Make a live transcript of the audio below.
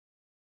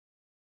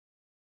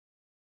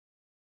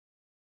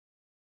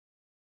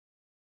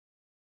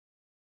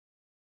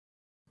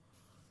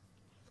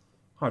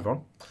Hi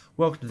everyone,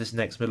 welcome to this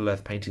next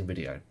Middle-earth painting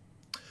video.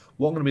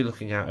 What I'm going to be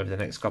looking at over the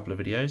next couple of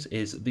videos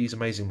is these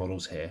amazing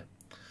models here.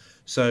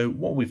 So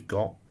what we've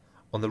got,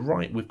 on the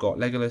right we've got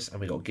Legolas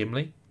and we've got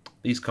Gimli.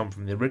 These come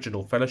from the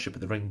original Fellowship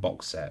of the Ring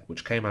box set,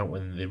 which came out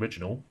when the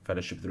original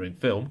Fellowship of the Ring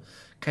film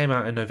came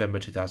out in November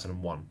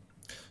 2001.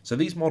 So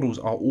these models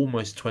are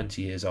almost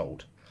 20 years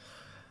old,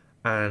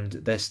 and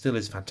they're still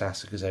as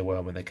fantastic as they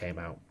were when they came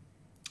out.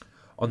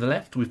 On the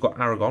left, we've got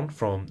Aragorn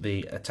from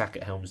the Attack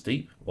at Helm's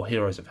Deep, or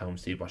Heroes of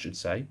Helm's Deep, I should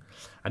say.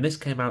 And this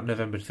came out in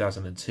November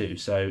 2002,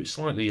 so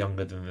slightly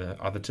younger than the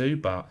other two,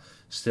 but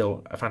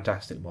still a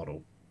fantastic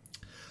model.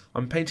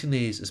 I'm painting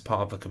these as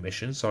part of a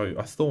commission, so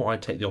I thought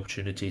I'd take the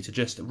opportunity to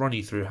just run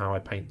you through how I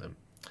paint them.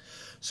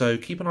 So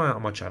keep an eye out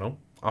on my channel.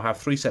 I'll have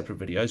 3 separate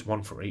videos,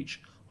 one for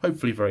each,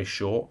 hopefully very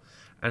short,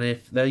 and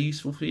if they're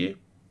useful for you,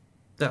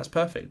 that's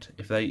perfect.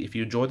 If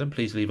you enjoy them,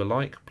 please leave a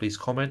like, please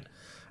comment,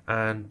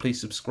 and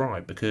please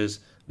subscribe, because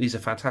these are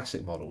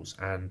fantastic models.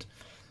 And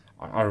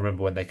I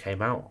remember when they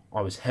came out,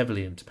 I was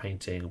heavily into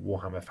painting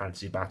Warhammer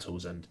Fantasy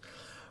Battles, and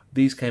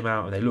these came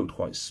out and they looked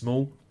quite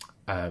small.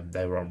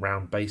 They were on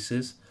round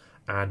bases,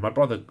 and my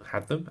brother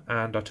had them,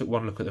 and I took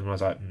one look at them and I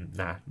was like,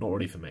 nah, not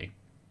really for me.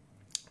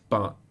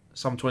 But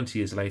some 20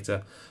 years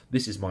later,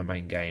 this is my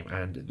main game,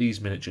 and these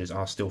miniatures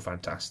are still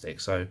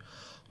fantastic. So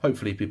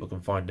hopefully people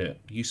can find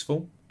it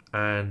useful,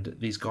 and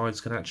these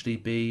guides can actually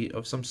be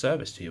of some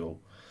service to you all.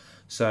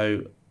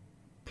 So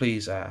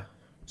please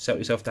settle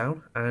yourself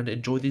down and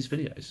enjoy these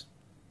videos.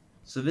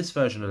 So this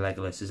version of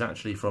Legolas is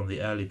actually from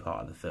the early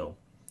part of the film.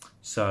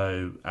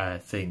 So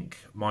think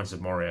Mines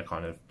of Moria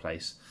kind of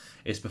place.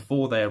 It's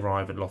before they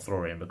arrive at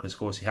Lothlorien, because of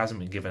course he hasn't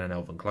been given an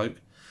elven cloak,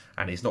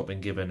 and he's not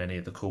been given any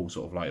of the cool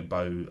sort of like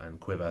bow and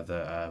quiver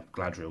that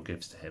Galadriel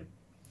gives to him.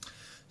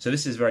 So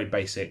this is very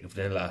basic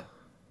vanilla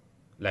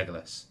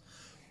Legolas,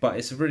 but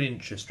it's a really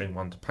interesting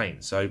one to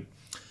paint. So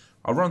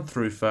I'll run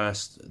through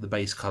first the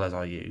base colours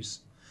I use,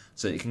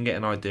 so you can get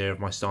an idea of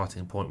my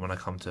starting point when I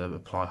come to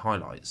apply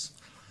highlights.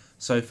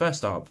 So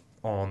first up,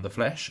 on the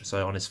flesh,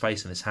 so on his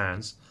face and his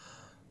hands,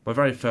 my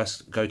very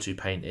first go-to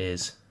paint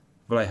is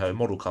Vallejo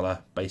Model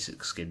Colour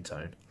Basic Skin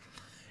Tone.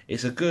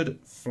 It's a good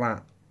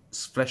flat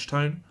flesh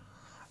tone,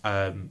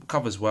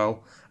 covers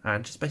well,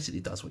 and just basically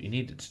does what you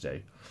need it to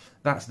do.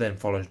 That's then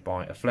followed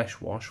by a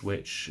flesh wash,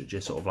 which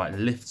just sort of like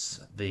lifts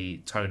the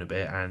tone a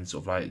bit and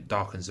sort of like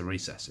darkens the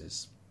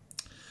recesses.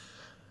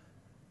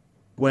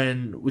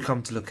 When we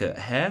come to look at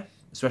hair,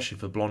 especially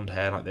for blonde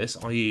hair like this,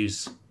 I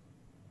use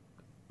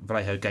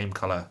Vallejo Game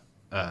Colour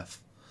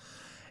Earth.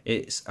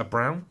 It's a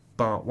brown,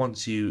 but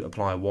once you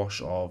apply a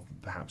wash of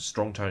perhaps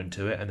strong tone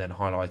to it and then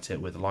highlight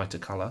it with a lighter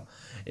colour,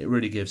 it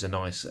really gives a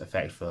nice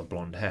effect for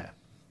blonde hair.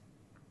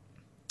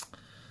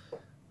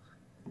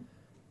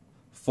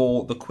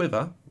 For the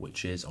quiver,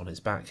 which is on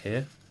his back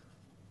here,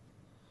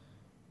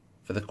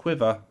 for the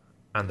quiver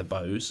and the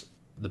bow,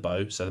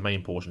 so the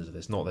main portions of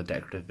this, not the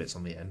decorative bits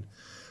on the end,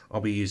 I'll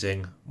be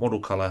using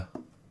Model Colour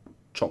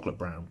Chocolate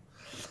Brown.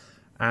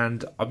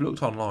 And I've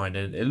looked online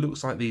and it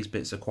looks like these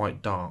bits are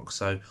quite dark,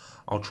 so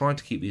I'll try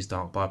to keep these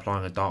dark by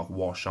applying a dark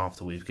wash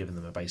after we've given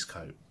them a base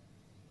coat.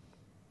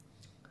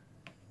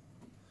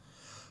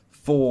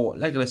 For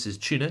Legolas's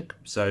tunic,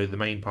 so the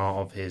main part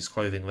of his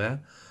clothing there,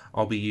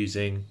 I'll be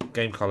using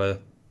Game Colour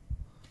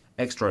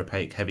Extra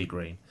Opaque Heavy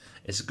Green.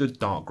 It's a good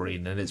dark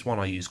green, and it's one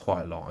I use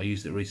quite a lot. I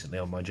used it recently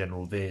on my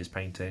General Veers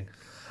painting,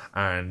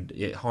 and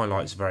it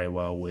highlights very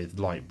well with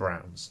light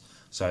browns.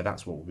 So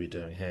that's what we'll be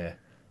doing here.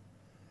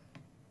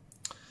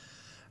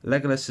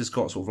 Legolas has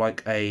got sort of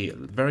like a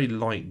very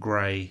light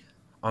grey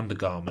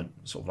undergarment,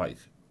 sort of like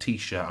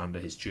t-shirt under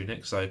his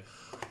tunic. So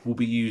we'll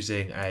be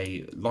using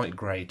a light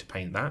grey to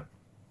paint that.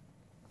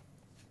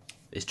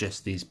 It's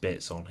just these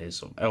bits on his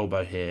sort of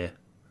elbow here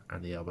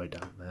and the elbow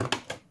down there.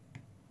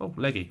 Oh,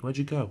 Leggy, where'd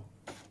you go?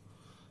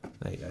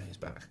 There you go, he's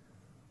back.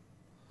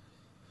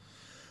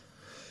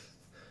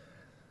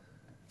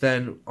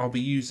 Then I'll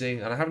be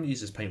using, and I haven't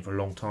used this paint for a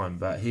long time,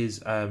 but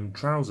his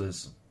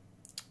trousers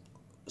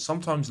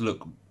sometimes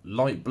look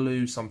light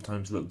blue,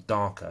 sometimes look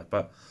darker,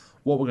 but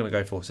what we're going to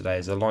go for today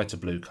is a lighter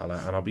blue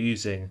colour, and I'll be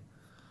using,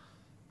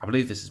 I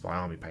believe this is by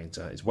Army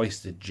Painter, it's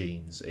Wasted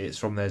Jeans. It's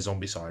from their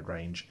Zombicide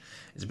range.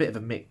 It's a bit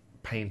of a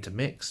paint to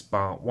mix,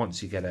 but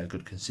once you get a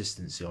good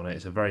consistency on it,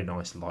 it's a very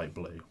nice light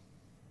blue.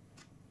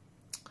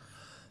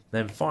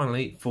 Then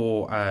finally,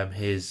 for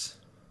his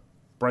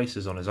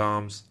braces on his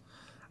arms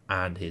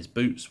and his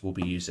boots, we'll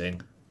be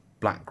using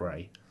black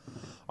grey.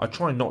 I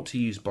try not to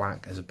use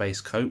black as a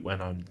base coat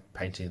when I'm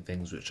painting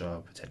things which are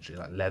potentially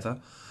like leather,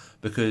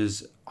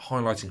 because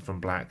highlighting from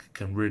black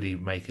can really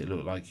make it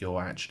look like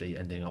you're actually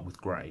ending up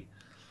with grey.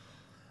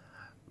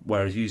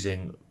 Whereas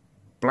using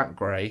black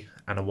grey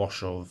and a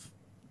wash of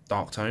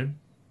dark tone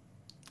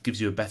gives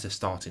you a better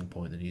starting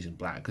point than using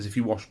black, because if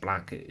you wash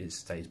black it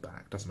stays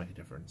black, doesn't make a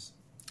difference.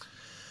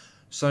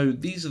 So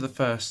these are the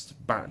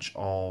first batch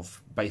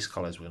of base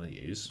colours we're going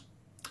to use.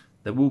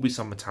 There will be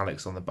some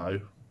metallics on the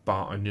bow,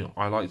 but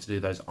I like to do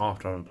those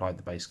after I've applied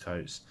the base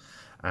coats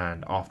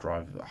and after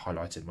I've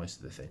highlighted most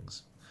of the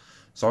things.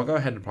 So I'll go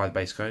ahead and apply the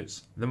base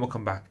coats, then we'll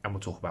come back and we'll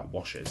talk about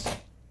washes.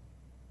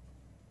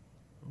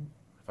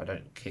 I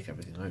don't kick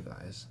everything over,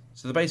 that is.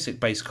 So the basic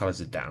base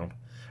colours are down,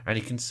 and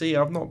you can see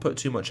I've not put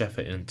too much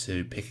effort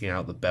into picking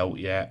out the belt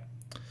yet.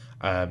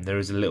 There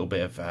is a little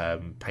bit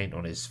of paint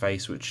on his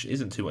face, which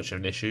isn't too much of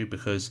an issue,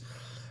 because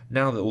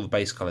now that all the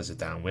base colours are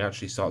down, we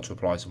actually start to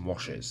apply some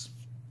washes.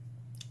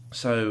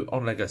 So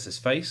on Legolas'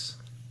 face,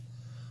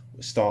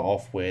 we start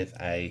off with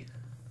a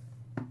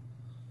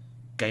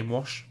game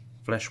wash,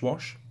 flesh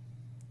wash,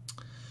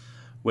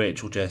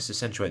 which will just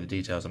accentuate the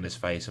details on his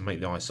face and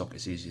make the eye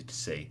sockets easier to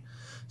see.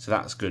 So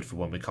that's good for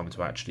when we come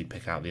to actually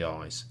pick out the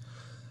eyes.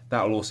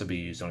 That will also be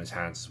used on his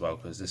hands as well,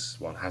 because this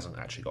one hasn't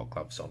actually got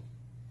gloves on.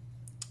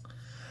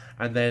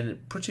 And then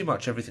pretty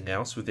much everything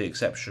else, with the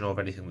exception of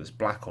anything that's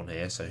black on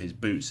here, so his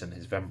boots and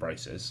his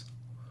vembraces,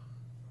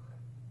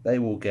 they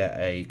will get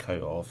a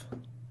coat of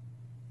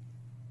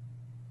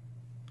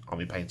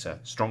Army Painter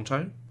Strong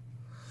Tone.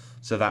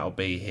 So that'll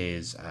be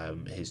his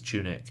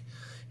tunic,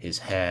 his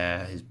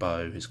hair, his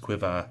bow, his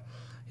quiver,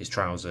 his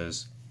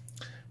trousers.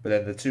 But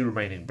then the two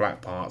remaining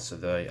black parts, so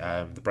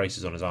the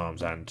braces on his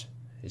arms and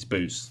his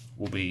boots,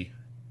 will be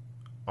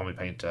Army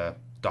Painter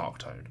Dark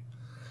Tone.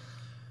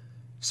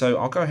 So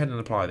I'll go ahead and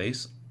apply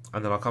these,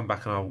 and then I'll come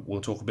back and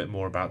we'll talk a bit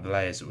more about the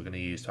layers that we're going to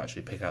use to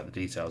actually pick out the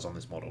details on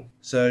this model.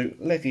 So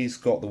Leggy's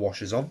got the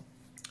washes on.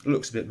 It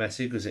looks a bit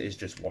messy because it is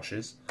just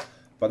washes,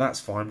 but that's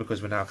fine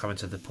because we're now coming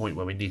to the point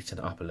where we neaten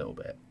it up a little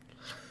bit.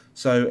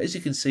 So as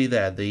you can see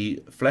there,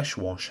 the flesh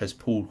wash has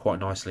pulled quite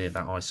nicely in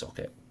that eye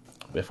socket.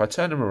 But if I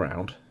turn them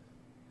around,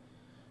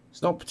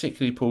 it's not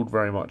particularly pulled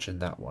very much in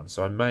that one,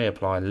 so I may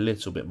apply a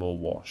little bit more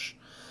wash.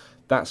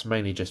 That's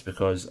mainly just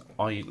because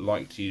I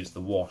like to use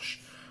the wash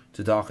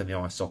to darken the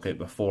eye socket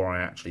before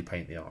I actually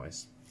paint the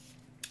eyes.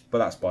 But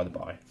that's by the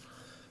by.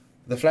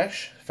 The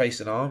flesh, face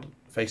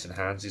and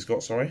hands he's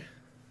got, sorry.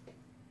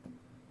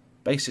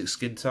 Basic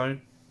skin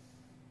tone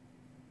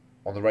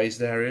on the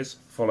raised areas,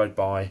 followed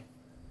by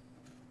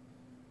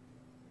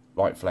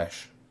light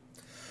flesh.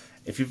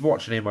 If you've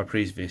watched any of my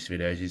previous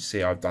videos, you'd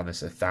see I've done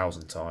this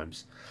 1,000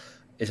 times.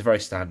 It's a very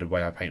standard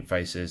way I paint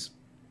faces.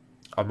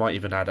 I might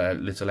even add a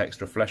little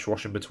extra flesh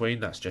wash in between.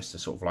 That's just to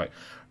sort of like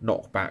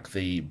knock back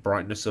the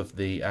brightness of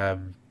the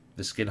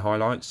skin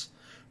highlights,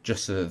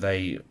 just so that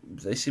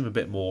they seem a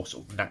bit more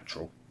sort of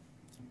natural.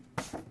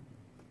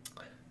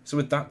 So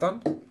with that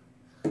done,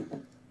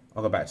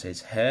 I'll go back to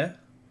his hair,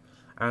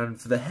 and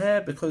for the hair,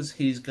 because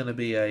he's going to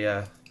be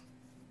a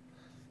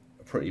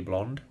pretty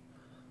blonde,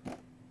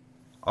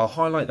 I'll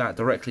highlight that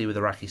directly with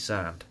Iraqi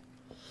sand.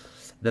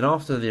 Then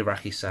after the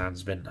Iraqi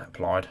sand's been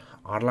applied,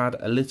 I'll add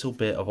a little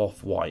bit of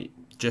off-white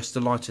just to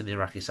lighten the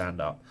Iraqi sand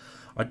up.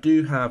 I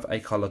do have a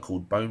colour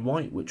called bone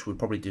white, which would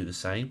probably do the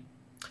same,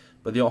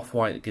 but the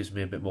off-white gives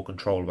me a bit more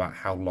control about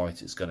how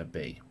light it's going to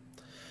be.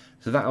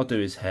 So that'll do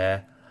his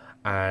hair,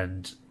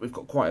 and we've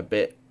got quite a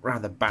bit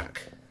around the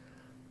back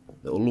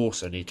that will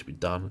also need to be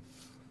done.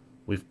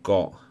 We've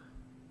got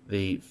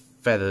the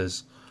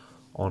feathers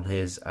on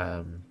his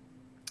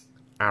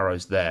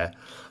arrows there,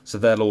 so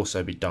they'll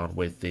also be done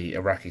with the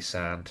Iraqi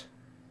sand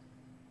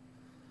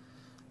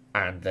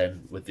and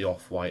then with the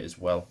off-white as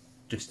well,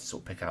 just to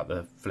sort of pick out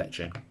the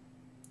fletching.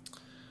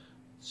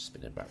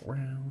 Spin it back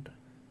round.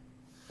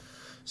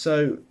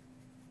 So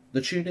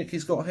the tunic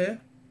he's got here,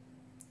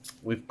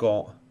 we've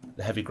got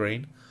the heavy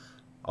green.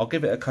 I'll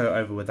give it a coat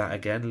over with that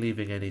again,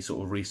 leaving any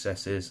sort of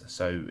recesses,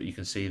 so you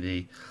can see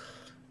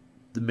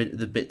the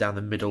bit down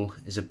the middle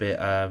is a bit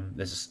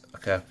there's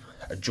like a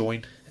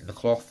joint in the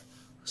cloth,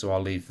 so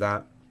I'll leave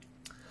that.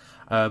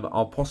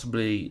 I'll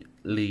possibly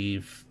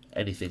leave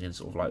anything in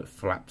sort of like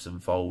flaps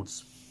and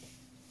folds.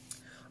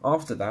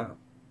 After that,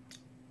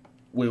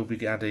 we'll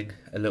be adding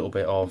a little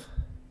bit of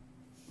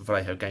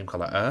Vallejo Game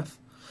Colour Earth,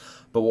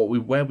 but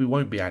where we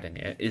won't be adding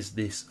it is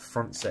this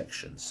front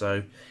section.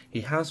 So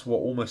he has what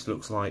almost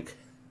looks like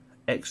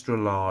extra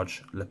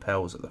large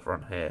lapels at the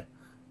front here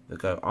that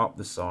go up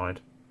the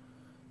side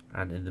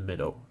and in the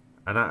middle,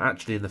 and that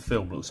actually in the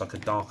film looks like a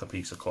darker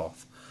piece of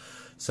cloth.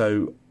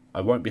 So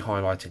I won't be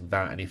highlighting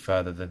that any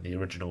further than the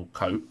original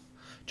coat,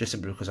 just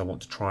simply because I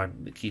want to try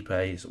and keep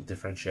a sort of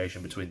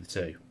differentiation between the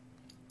two.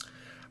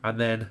 And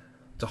then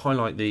to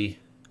highlight the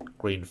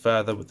green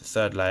further with the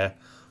third layer,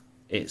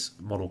 it's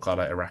model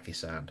colour Iraqi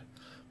sand.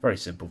 Very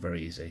simple,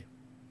 very easy.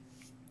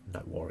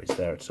 No worries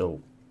there at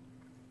all.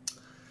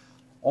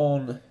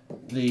 On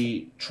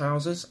the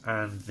trousers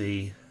and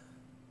the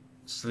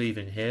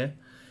sleeving here,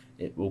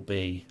 it will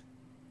be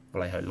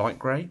Vallejo light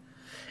grey.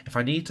 If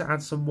I need to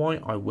add some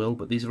white, I will,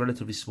 but these are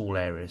relatively small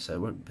areas, so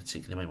it won't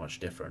particularly make much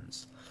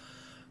difference.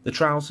 The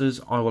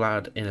trousers, I will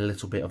add in a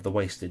little bit of the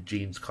wasted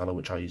jeans colour,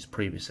 which I used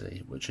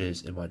previously, which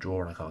is in my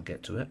drawer and I can't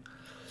get to it.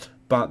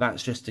 But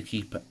that's just to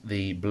keep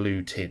the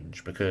blue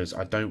tinge, because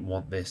I don't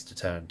want this to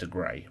turn to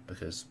grey,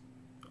 because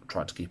I'm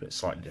trying to keep it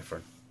slightly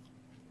different.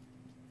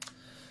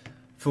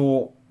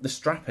 For the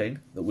strapping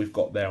that we've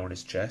got there on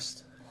his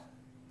chest,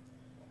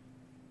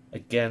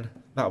 again,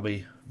 that'll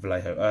be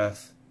Vallejo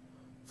Earth,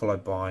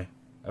 followed by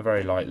a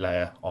very light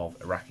layer of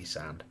Iraqi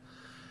sand.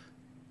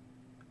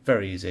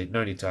 Very easy,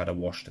 no need to add a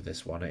wash to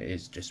this one, it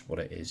is just what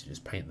it is. You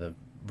just paint the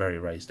very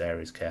raised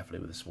areas carefully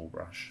with a small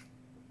brush.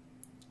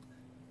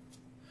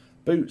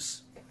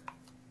 Boots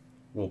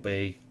will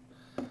be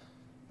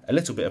a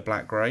little bit of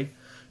black grey.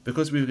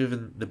 Because we've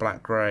given the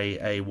black grey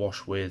a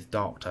wash with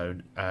dark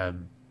tone,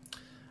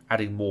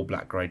 adding more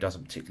black grey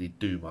doesn't particularly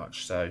do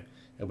much. So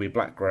it'll be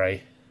black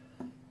grey,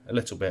 a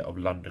little bit of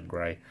London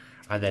grey,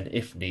 and then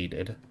if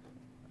needed,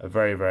 a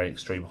very, very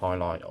extreme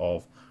highlight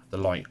of the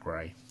light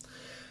grey.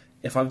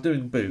 If I'm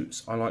doing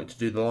boots, I like to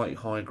do the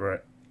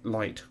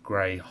light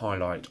grey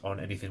highlight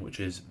on anything which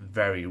is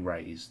very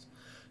raised.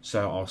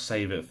 So I'll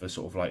save it for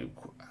sort of like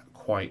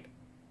quite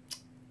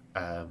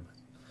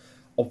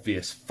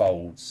obvious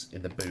folds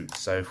in the boot.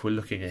 So if we're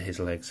looking at his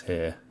legs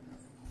here,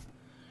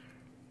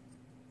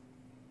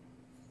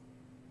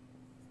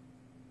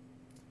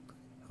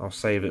 I'll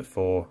save it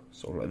for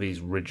sort of like these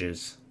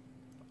ridges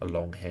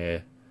along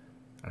here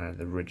and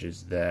the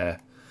ridges there,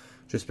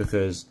 just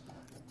because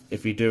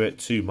if you do it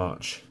too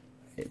much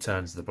it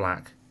turns the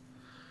black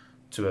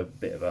to a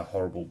bit of a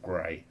horrible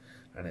grey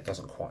and it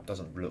doesn't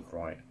look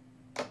right.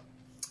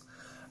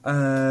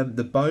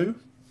 The bow,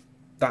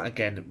 that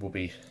again will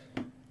be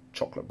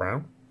chocolate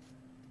brown,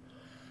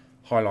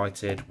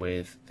 highlighted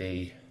with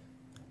the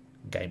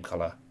game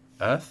colour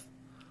earth.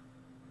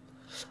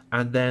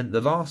 And then the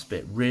last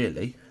bit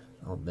really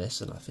on this,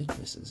 and I think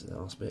this is the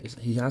last bit, is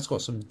he has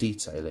got some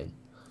detailing.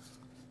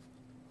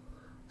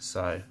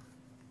 So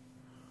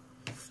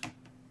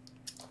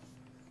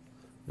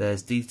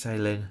there's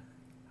detailing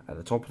at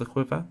the top of the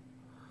quiver,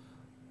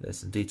 there's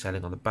some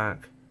detailing on the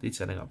back,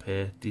 detailing up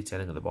here,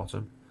 detailing at the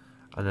bottom,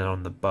 and then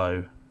on the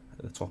bow,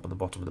 at the top and the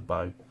bottom of the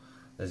bow,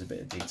 there's a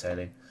bit of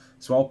detailing.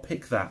 So I'll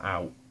pick that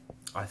out.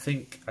 I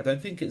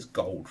don't think it's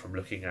gold from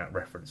looking at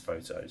reference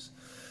photos.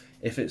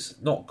 If it's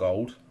not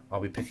gold,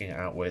 I'll be picking it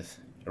out with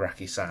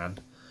Iraqi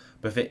sand.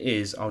 But if it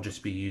is, I'll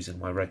just be using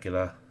my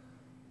regular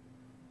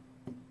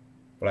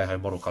Vallejo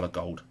model colour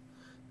gold.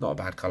 Not a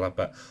bad colour,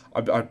 but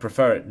I'd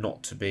prefer it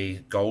not to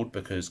be gold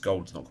because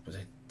gold's not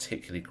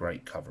particularly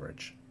great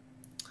coverage.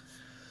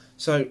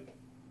 So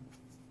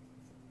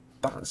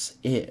that's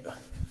it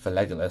for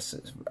Legolas.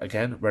 It's,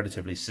 again,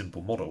 relatively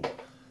simple model.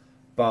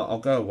 But I'll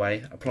go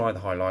away, apply the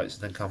highlights,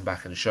 and then come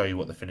back and show you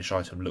what the finished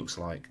item looks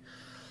like.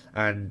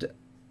 And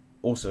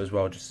also as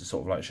well, just to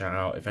sort of like shout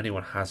out, if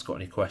anyone has got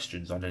any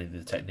questions on any of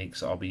the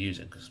techniques that I'll be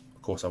using, because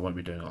of course I won't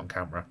be doing it on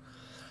camera,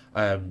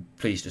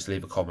 please just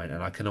leave a comment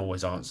and I can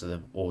always answer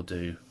them or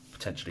do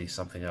potentially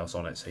something else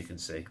on it so you can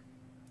see.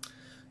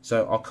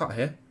 So I'll cut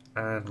here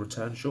and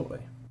return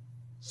shortly.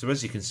 So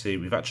as you can see,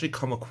 we've actually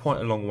come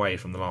quite a long way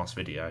from the last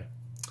video.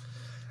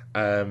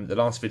 The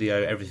last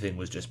video, everything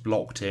was just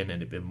blocked in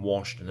and it'd been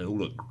washed and it all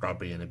looked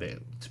grubby and a bit,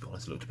 to be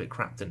honest, it looked a bit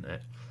crap, didn't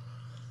it?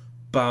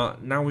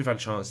 But now we've had a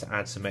chance to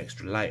add some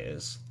extra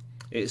layers,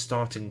 it's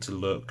starting to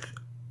look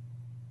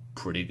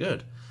pretty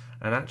good.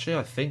 And actually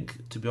I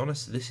think, to be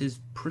honest, this is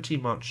pretty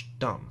much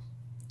done.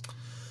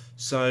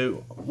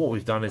 So what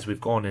we've done is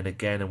we've gone in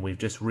again and we've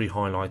just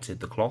re-highlighted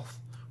the cloth,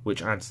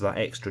 which adds that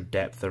extra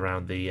depth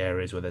around the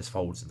areas where there's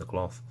folds in the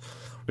cloth.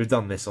 We've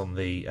done this on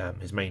the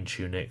his main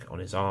tunic, on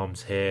his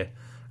arms here,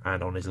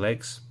 and on his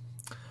legs.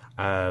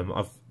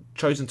 I've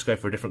chosen to go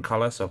for a different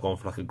colour, so I've gone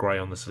for like a grey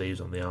on the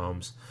sleeves, on the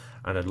arms,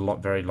 and a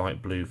very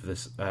light blue for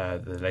this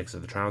the legs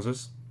of the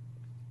trousers.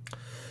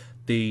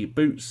 The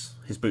boots,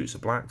 his boots are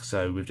black,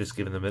 so we've just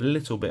given them a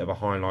little bit of a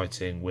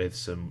highlighting with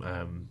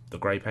some the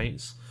grey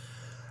paints,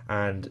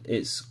 and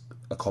it's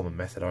a common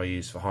method I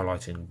use for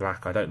highlighting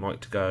black. I don't like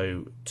to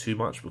go too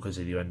much because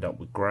you end up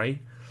with grey,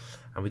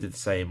 and we did the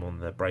same on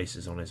the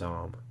braces on his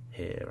arm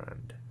here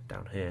and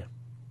down here.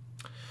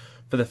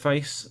 For the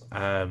face,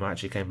 I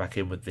actually came back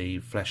in with the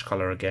flesh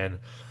colour again,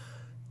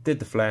 did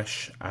the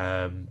flesh.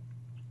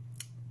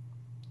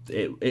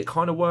 It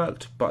kind of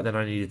worked, but then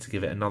I needed to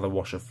give it another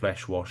wash of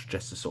flesh wash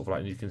just to sort of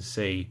like, you can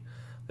see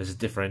there's a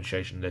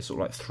differentiation. There's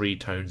sort of like 3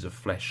 tones of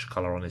flesh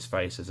colour on his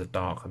face. There's a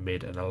dark, a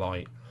mid and a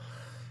light,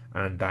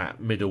 and that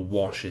middle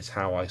wash is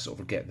how I sort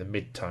of get the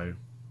mid tone.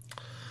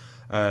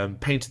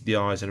 Painted the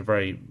eyes in a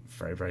very,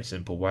 very, very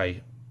simple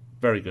way.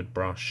 Very good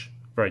brush,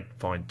 very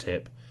fine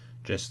tip.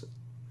 Just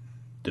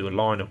do a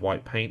line of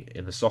white paint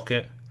in the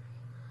socket,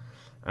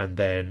 and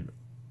then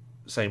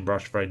same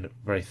brush, very,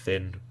 very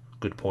thin,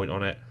 good point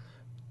on it.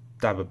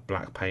 Dab of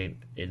black paint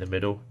in the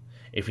middle.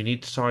 If you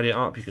need to tidy it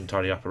up, you can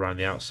tidy up around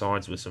the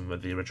outsides with some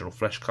of the original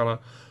flesh colour,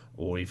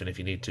 or even if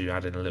you need to,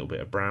 add in a little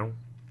bit of brown,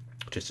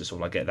 just to sort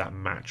of like get that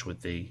match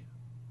with the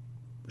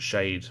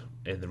shade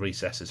in the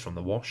recesses from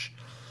the wash.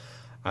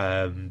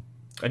 And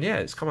yeah,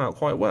 it's come out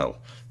quite well.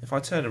 If I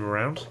turn him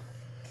around,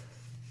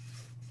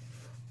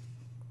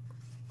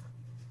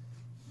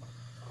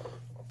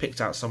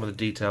 picked out some of the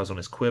details on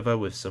his quiver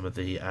with some of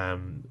the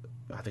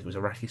I think it was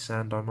Iraqi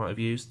sand I might have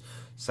used.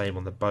 Same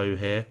on the bow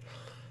here.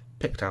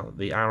 Picked out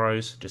the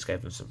arrows, just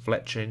gave them some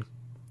fletching.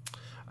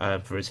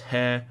 For his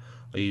hair,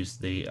 I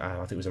used the I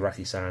think it was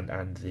Iraqi sand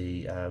and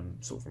the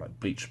sort of like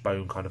bleached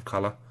bone kind of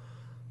colour,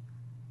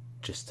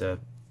 just to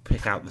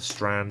pick out the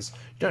strands.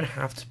 You don't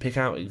have to pick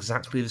out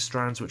exactly the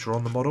strands which are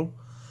on the model,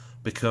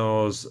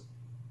 because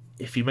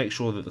if you make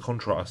sure that the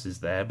contrast is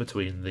there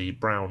between the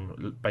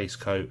brown base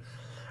coat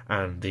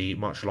and the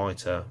much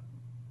lighter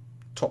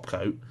top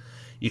coat,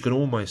 you can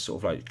almost sort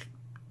of like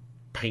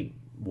paint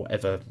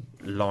whatever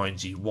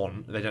lines you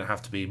want. They don't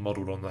have to be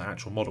modelled on the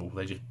actual model,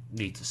 they just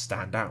need to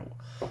stand out.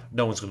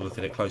 No one's going to look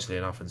at it closely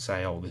enough and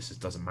say, oh, this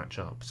doesn't match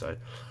up. So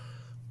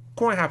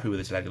quite happy with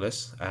this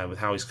Legolas, with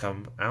how he's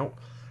come out,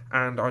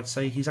 and I'd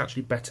say he's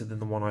actually better than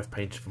the one I've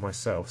painted for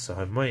myself, so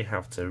I may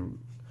have to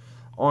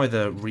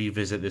either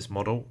revisit this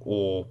model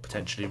or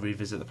potentially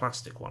revisit the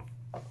plastic one.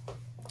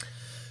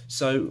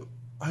 So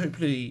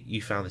hopefully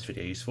you found this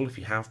video useful. If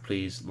you have,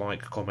 please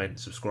like, comment,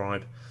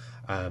 subscribe.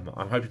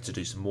 I'm hoping to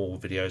do some more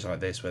videos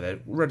like this where they're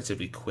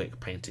relatively quick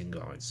painting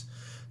guides.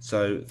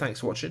 So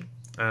thanks for watching,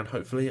 and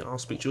hopefully I'll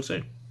speak to you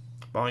soon.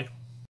 Bye.